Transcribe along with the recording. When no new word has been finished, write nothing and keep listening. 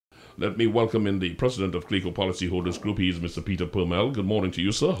Let me welcome in the president of CLICO Policyholders Group. He is Mr. Peter Permell. Good morning to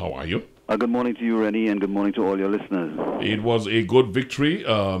you, sir. How are you? Good morning to you, Rennie, and good morning to all your listeners. It was a good victory,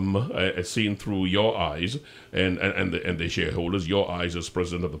 seen through your eyes and the shareholders, your eyes as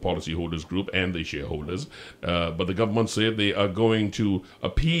president of the Policyholders Group and the shareholders. But the government said they are going to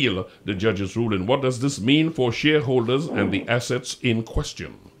appeal the judge's ruling. What does this mean for shareholders and the assets in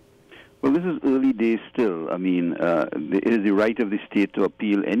question? Well, this is early days still. I mean, it is the right of the state to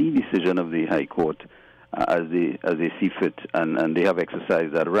appeal any decision of the High Court as they see fit, and they have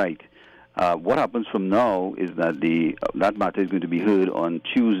exercised that right. What happens from now is that that matter is going to be heard on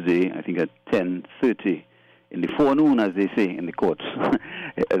Tuesday, I think at 10:30 in the forenoon, as they say in the courts.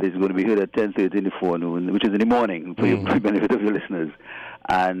 It's going to be heard at 10:30 in the forenoon, which is in the morning, for the benefit of your listeners.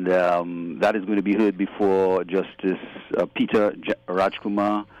 And that is going to be heard before Justice Peter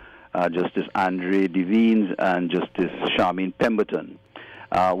Rajkumar, Justice Andre Devines, and Justice Charmaine Pemberton.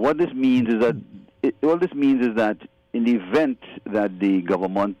 What this means is that in the event that the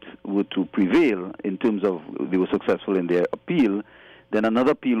government were to prevail in terms of they were successful in their appeal, then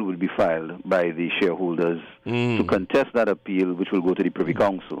another appeal will be filed by the shareholders to contest that appeal, which will go to the Privy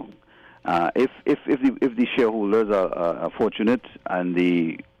Council. If the shareholders are fortunate and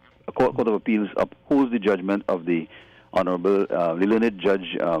the Court of Appeals upholds the judgment of the Honorable the learned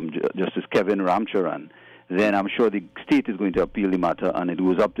Judge Justice Kevin Ramcharan, then I'm sure the state is going to appeal the matter, and it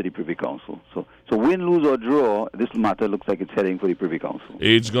goes up to the Privy Council. So win, lose, or draw, this matter looks like it's heading for the Privy Council.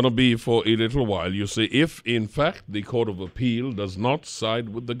 It's going to be for a little while. You say, if in fact the Court of Appeal does not side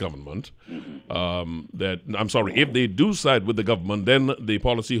with the government, if they do side with the government, then the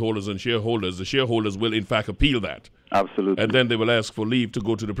policyholders and the shareholders will in fact appeal that. Absolutely. And then they will ask for leave to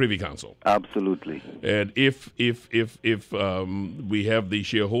go to the Privy Council. Absolutely. And if we have the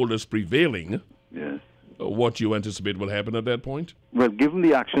shareholders prevailing, yes, what you anticipate will happen at that point? Well, given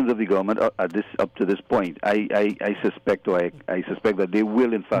the actions of the government up to this point, I suspect that they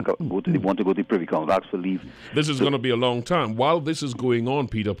will in fact want to go to the Privy Council, ask for leave. This is going to be a long time. While this is going on,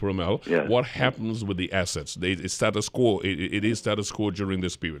 Peter Permell, yes, what happens with the assets? It's status quo. It is status quo during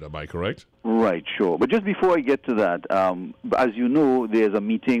this period. Am I correct? Right, sure. But just before I get to that, as you know, there's a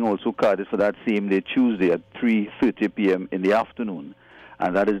meeting also carded for that same day, Tuesday at 3:30 p.m. in the afternoon,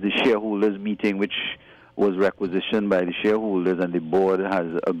 and that is the shareholders meeting, which was requisitioned by the shareholders, and the board has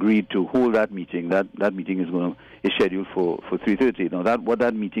agreed to hold that meeting. That meeting is scheduled for 3:30. Now, what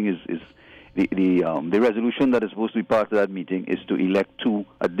that meeting is the resolution that is supposed to be part of that meeting is to elect 2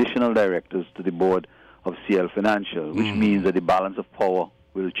 additional directors to the board of CL Financial, which means that the balance of power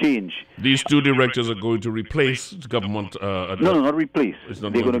will change. These 2 directors are going to replace government. No, not replace.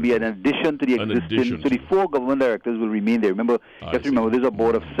 They're going to be an addition to the existing. So the 4 government directors will remain there. Remember, you have to remember, there's a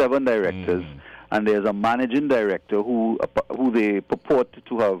board of 7 directors. And there's a managing director who they purport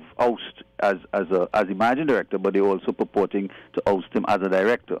to have ousted as the managing director, but they're also purporting to oust him as a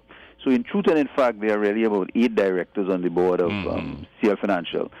director. So in truth and in fact, there are really about 8 directors on the board of CL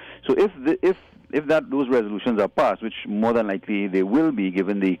Financial. So if those resolutions are passed, which more than likely they will be,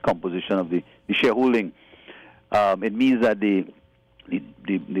 given the composition of the shareholding, it means that the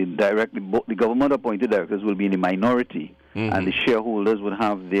government-appointed directors will be in the minority. And the shareholders would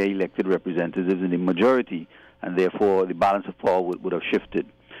have their elected representatives in the majority, and therefore the balance of power would have shifted.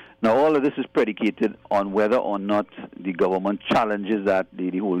 Now, all of this is predicated on whether or not the government challenges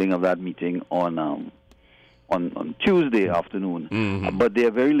the holding of that meeting on Tuesday afternoon. But there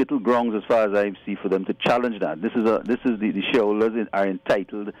are very little grounds, as far as I see, for them to challenge that. The shareholders are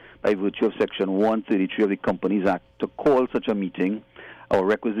entitled by virtue of Section 133 of the Companies Act to call such a meeting, or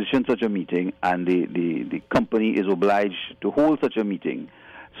requisition such a meeting, and the company is obliged to hold such a meeting,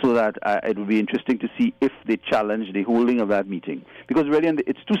 so that it will be interesting to see if they challenge the holding of that meeting. Because really,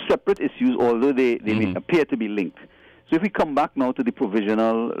 it's 2 separate issues, although they may appear to be linked. So if we come back now to the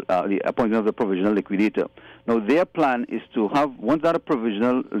appointment of the provisional liquidator, now their plan is to have, once that a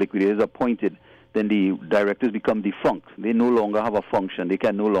provisional liquidator is appointed, then the directors become defunct. They no longer have a function. They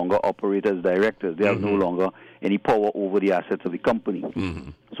can no longer operate as directors. They have no longer any power over the assets of the company.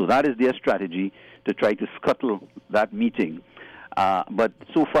 So that is their strategy, to try to scuttle that meeting. But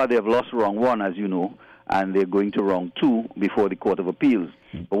so far they have lost round 1, as you know, and they're going to round 2 before the Court of Appeals.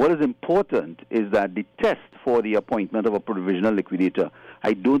 But what is important is that the test for the appointment of a provisional liquidator,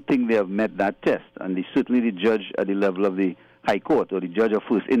 I don't think they have met that test. And certainly the judge at the level of the High Court, or the judge of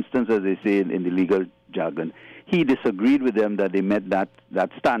first instance, as they say in the legal jargon, he disagreed with them that they met that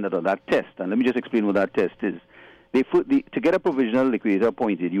standard or that test. And let me just explain what that test is. To get a provisional liquidator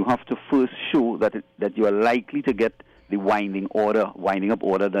appointed, you have to first show that you are likely to get the winding up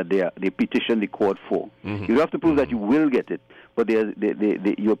order that they petitioned the court for. You have to prove that you will get it. but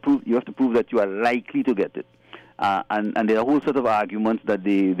you have to prove that you are likely to get it. And there are a whole set of arguments that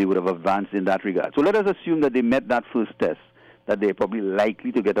they would have advanced in that regard. So let us assume that they met that first test, that they're probably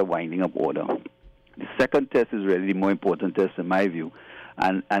likely to get a winding up order. The second test is really the more important test in my view.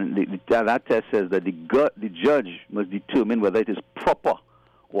 And that test says that the judge must determine whether it is proper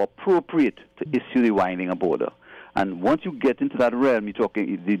or appropriate to issue the winding up order. And once you get into that realm, you're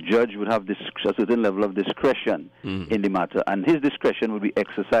talking, the judge would have a certain level of discretion in the matter. And his discretion will be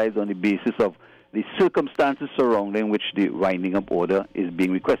exercised on the basis of the circumstances surrounding which the winding up order is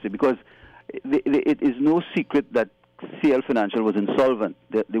being requested. Because it is no secret that CL Financial was insolvent.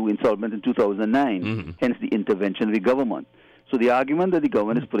 They were insolvent in 2009, hence the intervention of the government. So the argument that the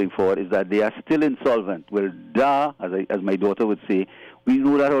government is putting forward is that they are still insolvent. Well, as my daughter would say, we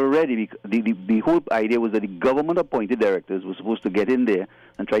know that already. The whole idea was that the government-appointed directors were supposed to get in there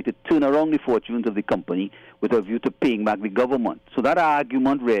and try to turn around the fortunes of the company with a view to paying back the government. So that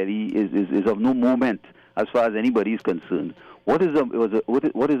argument really is of no moment as far as anybody is concerned. What is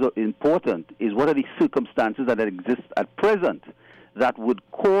important is what are the circumstances that exist at present that would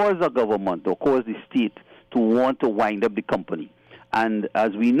cause a government or cause the state to want to wind up the company. And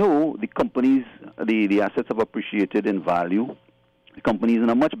as we know, the companies, the assets have appreciated in value. The company is in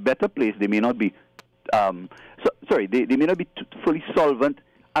a much better place. They may not be, they may not be fully solvent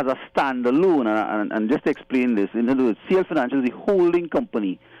as a standalone. And just to explain this, in other words, CL Financial is the holding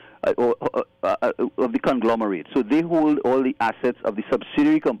company of the conglomerate. So they hold all the assets of the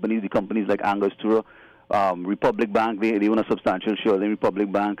subsidiary companies, the companies like Angostura, Republic Bank. They own a substantial share in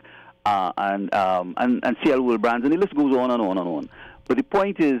Republic Bank. And CL World Brands, and the list goes on and on and on. But the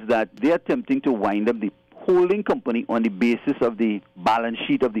point is that they are attempting to wind up the holding company on the basis of the balance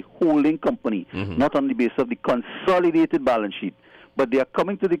sheet of the holding company, not on the basis of the consolidated balance sheet. But they are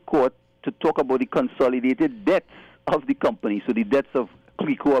coming to the court to talk about the consolidated debts of the company. So the debts of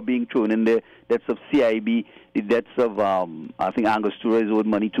CLICO are being thrown in there, debts of CIB, the debts of, I think Angostura is owed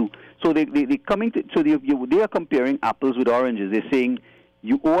money too. So they are comparing apples with oranges. They're saying,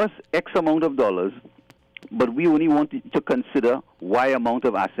 you owe us X amount of dollars, but we only want to consider Y amount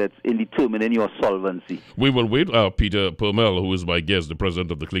of assets in determining your solvency. We will wait. Peter Permell, who is my guest, the president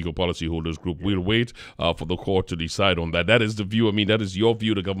of the CLICO Policyholders Group, we'll wait for the court to decide on that. That is the view. I mean, that is your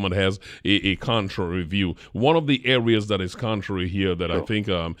view. The government has a contrary view. One of the areas that is contrary here that I think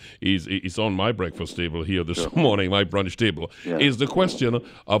is on my breakfast table here this morning, my brunch table, is the question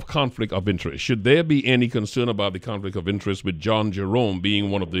of conflict of interest. Should there be any concern about the conflict of interest with John Jerome being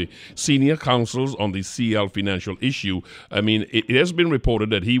one of the senior counsels on the CL Financial issue? I mean, it has been reported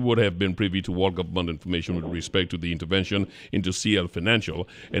that he would have been privy to all government information with respect to the intervention into CL Financial,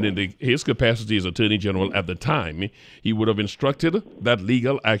 and in his capacity as Attorney General at the time, he would have instructed that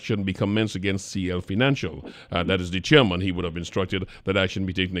legal action be commenced against CL Financial. That is the chairman. He would have instructed that action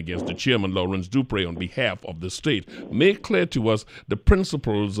be taken against the chairman, Lawrence Dupree, on behalf of the state. Make clear to us the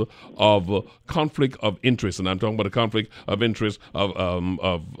principles of conflict of interest, and I'm talking about the conflict of interest of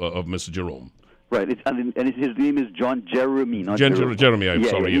Mr. Jerome. Right, his name is John Jeremy, not Jeremy. I'm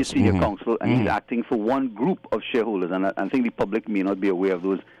sorry. He's senior counsel, and he's acting for one group of shareholders, and I think the public may not be aware of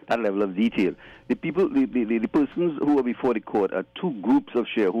that level of detail. The persons who are before the court are two groups of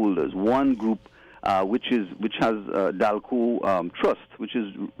shareholders. One group which has Dalco Trust, which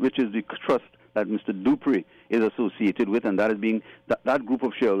is the trust that Mr. Dupree is associated with, and that group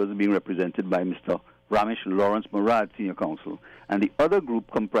of shareholders is being represented by Mr. Ramesh Lawrence Murad, senior counsel. And the other group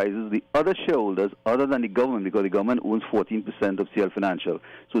comprises the other shareholders other than the government, because the government owns 14% of CL Financial.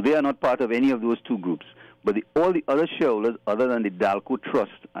 So they are not part of any of those two groups. But all the other shareholders other than the Dalco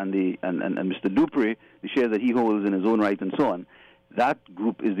Trust and Mr. Dupree, the shares that he holds in his own right and so on, that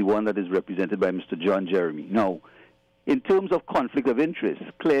group is the one that is represented by Mr. John Jeremy. Now, in terms of conflict of interest,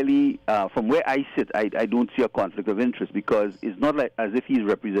 clearly, from where I sit, I don't see a conflict of interest, because it's not like as if he's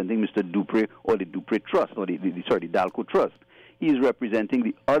representing Mr. Dupree or the Dupree Trust, or the Dalco Trust. He's representing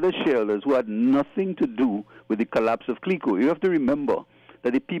the other shareholders who had nothing to do with the collapse of CLICO. You have to remember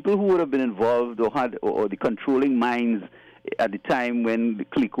that the people who would have been involved or the controlling minds at the time when the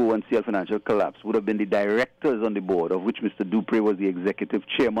CLICO and CL Financial collapsed would have been the directors on the board, of which Mr. Dupree was the executive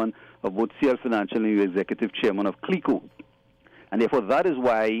chairman of both CL Financial and the executive chairman of CLICO. And therefore, that is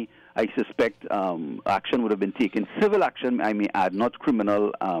why I suspect action would have been taken. Civil action, I may add, not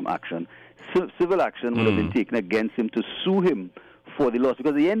criminal action. Civil action would have been taken against him to sue him for the loss,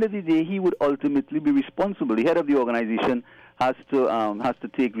 because at the end of the day, he would ultimately be responsible. The head of the organization has to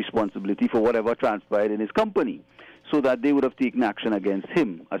take responsibility for whatever transpired in his company. so that they would have taken action against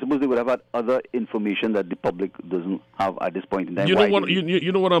him. I suppose they would have had other information that the public doesn't have at this point in time. You know what?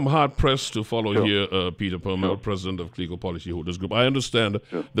 You know what? I'm hard pressed to follow Sure. here, Peter Permell, president of CLICO Policyholders Group. I understand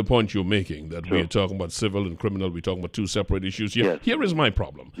the point you're making, that we're talking about civil and criminal. We're talking about two separate issues. Here, here is my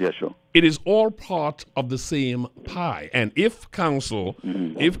problem. Yeah, sure. It is all part of the same pie, and if council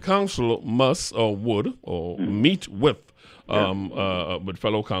must or would or meet with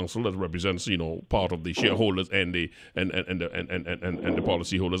fellow council that represents, part of the shareholders and the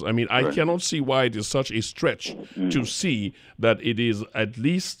policyholders. I mean, I cannot see why it is such a stretch to see that it is, at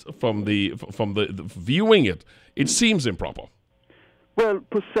least from the viewing it seems improper. Well,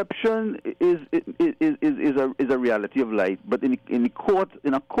 perception is a reality of life, but in a court,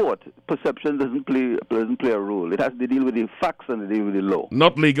 perception doesn't play a role. It has to deal with the facts and to deal with the law.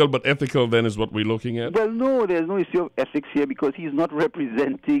 Not legal, but ethical. Then is what we're looking at. Well, no, there's no issue of ethics here because he's not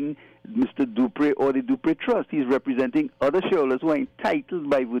representing Mr. Dupré or the Dupré Trust. He's representing other shareholders who are entitled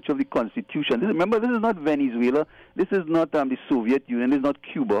by virtue of the Constitution. Remember, this is not Venezuela. This is not the Soviet Union. This is not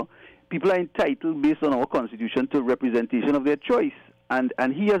Cuba. People are entitled, based on our Constitution, to representation of their choice. And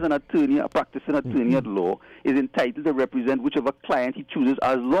he, as an attorney, a practicing attorney at law, is entitled to represent whichever client he chooses,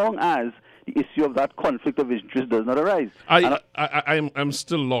 as long as the issue of that conflict of interest does not arise. I'm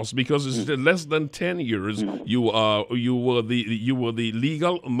still lost because it's less than 10 years. You were the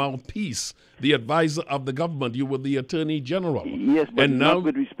legal mouthpiece, the advisor of the government. You were the attorney general. Yes, but and not now,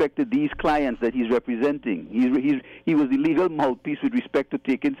 with respect to these clients that he's representing. He was the legal mouthpiece with respect to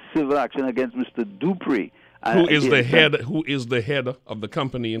taking civil action against Mr. Dupré. Who is the head of the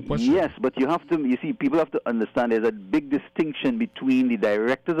company in question? Yes, but people have to understand there's a big distinction between the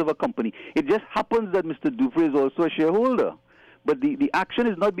directors of a company. It just happens that Mr. Dupré is also a shareholder. But the action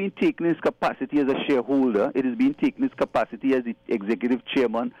is not being taken in his capacity as a shareholder. It is being taken in his capacity as the executive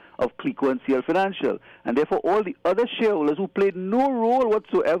chairman of CLICO and CL Financial. And therefore, all the other shareholders who played no role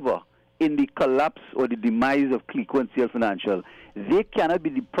whatsoever in the collapse or the demise of CLICO and CL Financial, they cannot be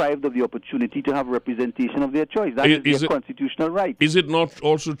deprived of the opportunity to have representation of their choice. That is their constitutional right. Is it not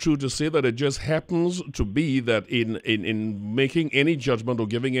also true to say that it just happens to be that in making any judgment or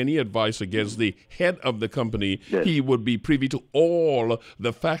giving any advice against the head of the company, he would be privy to all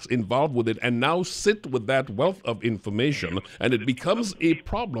the facts involved with it and now sit with that wealth of information, and it becomes a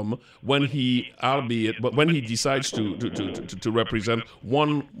problem when he decides to represent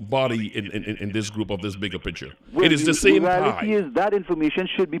one body in this group of this bigger picture? Well, it is the same pie. That information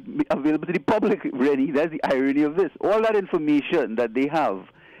should be available to the public, Rennie. That's the irony of this. All that information that they have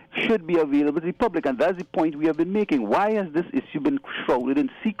should be available to the public, and that's the point we have been making. Why has this issue been shrouded in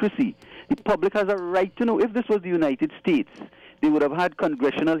secrecy? The public has a right to know. If this was the United States, they would have had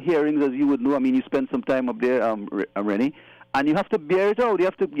congressional hearings, as you would know. I mean, you spent some time up there, Rennie, and you have to bear it out. You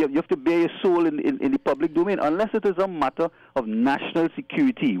have to bear your soul in the public domain, unless it is a matter of national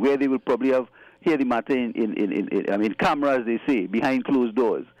security, where they will probably have hear the matter in cameras, they say, behind closed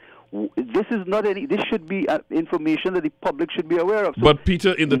doors. This is not any. This should be information that the public should be aware of. So, but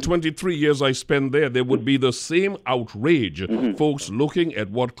Peter, in the 23 years I spent there would be the same outrage. Folks looking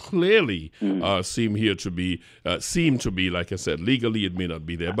at what clearly seem to be, like I said, legally it may not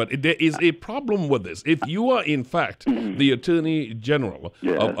be there, but there is a problem with this. If you are in fact the Attorney General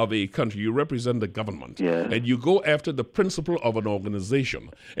of a country, you represent the government, and you go after the principle of an organization,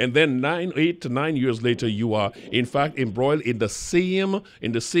 and then 8 to 9 years later you are in fact embroiled in the same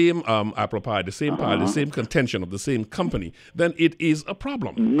apropos, the same pile, the same contention of the same company, then it is a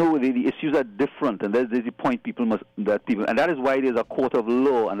problem. No, the issues are different, and there's the point and that is why there's a court of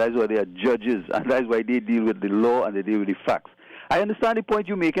law, and that's why there are judges, and that's why they deal with the law and they deal with the facts. I understand the point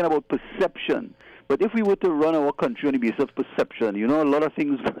you're making about perception, but if we were to run our country on the basis of perception, a lot of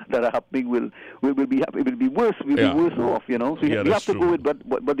things that are happening will be worse. We'll be worse off, So you have to go with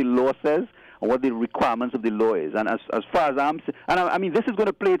what the law says and what the requirements of the law is. And as far as I mean, this is going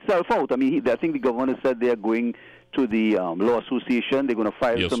to play itself out. I mean, I think the governor said they are going to the Law Association. They're going to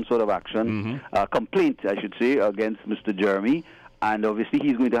file some sort of action, complaint, I should say, against Mr. Jeremy. And obviously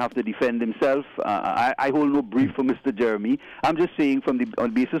he's going to have to defend himself. I hold no brief for Mr. Jeremy. I'm just saying on the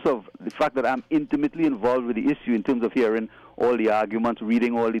basis of the fact that I'm intimately involved with the issue in terms of hearing all the arguments,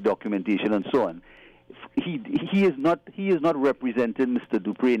 reading all the documentation and so on. He is not representing Mr.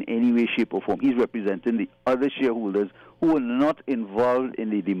 Dupré in any way, shape or form. He's representing the other shareholders who are not involved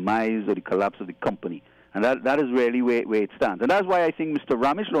in the demise or the collapse of the company. And that is really where it stands. And that's why I think Mr.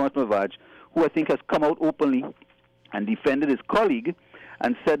 Ramesh Lawrence Mavaj, who I think has come out openly and defended his colleague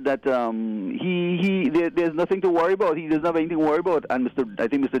and said that there's nothing to worry about. He doesn't have anything to worry about. And I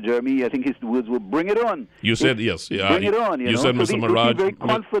think Mr. Jeremy, I think his words were, bring it on. You said yes. Yeah, bring it on. You said, so Mr. Maraj. Very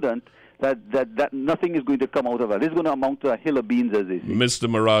confident that nothing is going to come out of it. It's going to amount to a hill of beans, as they say. Mr.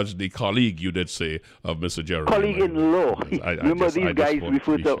 Mirage, the colleague, you did say, of Mr. Jeremy. Colleague-in-law. Remember, these guys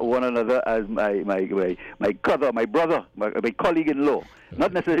refer to one another as my cousin, my brother, my colleague-in-law.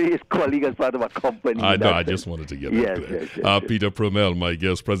 Not necessarily his colleague as part of a company. I know, I just wanted to get that clear. Yes. Peter Permell, my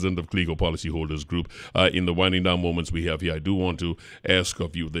guest, president of CLICO Policyholders Group. In the winding down moments we have here, I do want to ask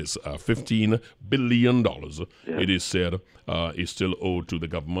of you this. $15 billion, it is said, is still owed to the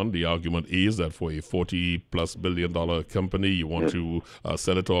government. The argument is that for a $40+ billion company, you want to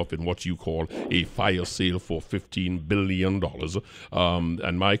sell it off in what you call a fire sale for $15 billion.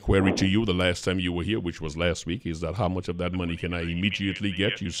 And my query to you the last time you were here, which was last week, is that how much of that money can I immediately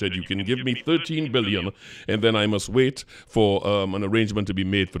get? You said you can give me $13 billion, and then I must wait for an arrangement to be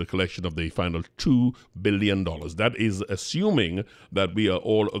made for the collection of the final $2 billion. That is assuming that we are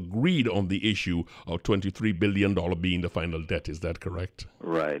all agreed on the issue of $23 billion being the final debt. Is that correct?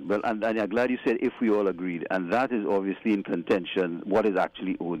 Right. Well, and I'm glad you said if we all agreed, and that is obviously in contention what is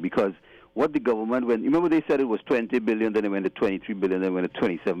actually owed, because what the government, remember they said it was $20 billion, then it went to $23 billion, then it went to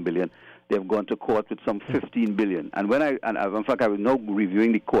 $27 billion. They've gone to court with some $15 billion. And in fact, I was now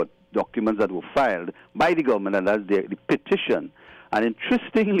reviewing the court documents that were filed by the government, and that's the petition. And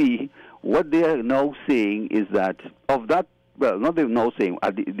interestingly, what they are now saying is that of that, well, not they're now saying,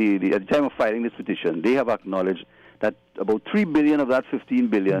 at the time of filing this petition, they have acknowledged that about $3 billion of that $15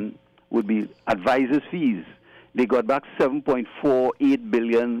 billion would be advisors' fees. They got back $7.48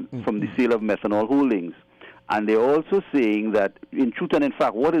 billion from the sale of methanol holdings. And they're also saying that, in truth and in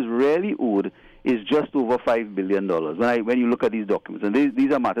fact, what is really owed is just over $5 billion when you look at these documents. And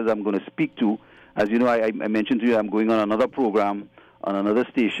these are matters I'm going to speak to. As you know, I mentioned to you I'm going on another program on another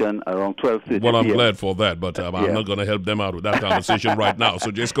station around 12:30. Well, I'm glad for that, but I'm not going to help them out with that conversation right now.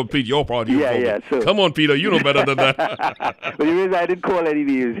 So just complete your part. So, come on, Peter, you know better than that. But you mean I didn't call any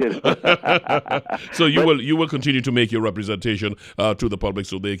names. So you will continue to make your representation to the public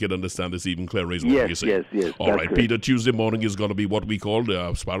so they can understand this even clearer. Yes. All right, correct. Peter, Tuesday morning is going to be what we call,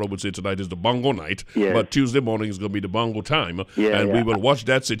 Sparrow would say tonight is the bongo night, but Tuesday morning is going to be the bongo time, and we will watch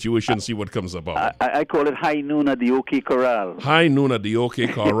that situation, see what comes about. I call it high noon at the OK Corral. High noon at the OK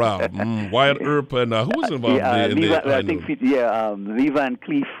Corral. Wyatt Earp and who was involved Lee Van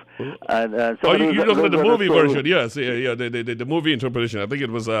Cleef. You're looking at the movie version, yes. The movie interpretation. I think it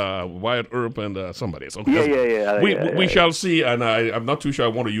was Wyatt Earp and somebody else. Okay, we shall see, and I'm not too sure I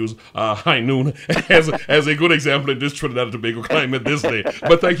want to use high noon as a good example in this Trinidad and Tobago climate this day.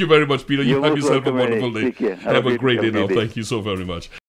 But thank you very much, Peter. You have yourself a wonderful day. Have a great day now. Thank you so very much.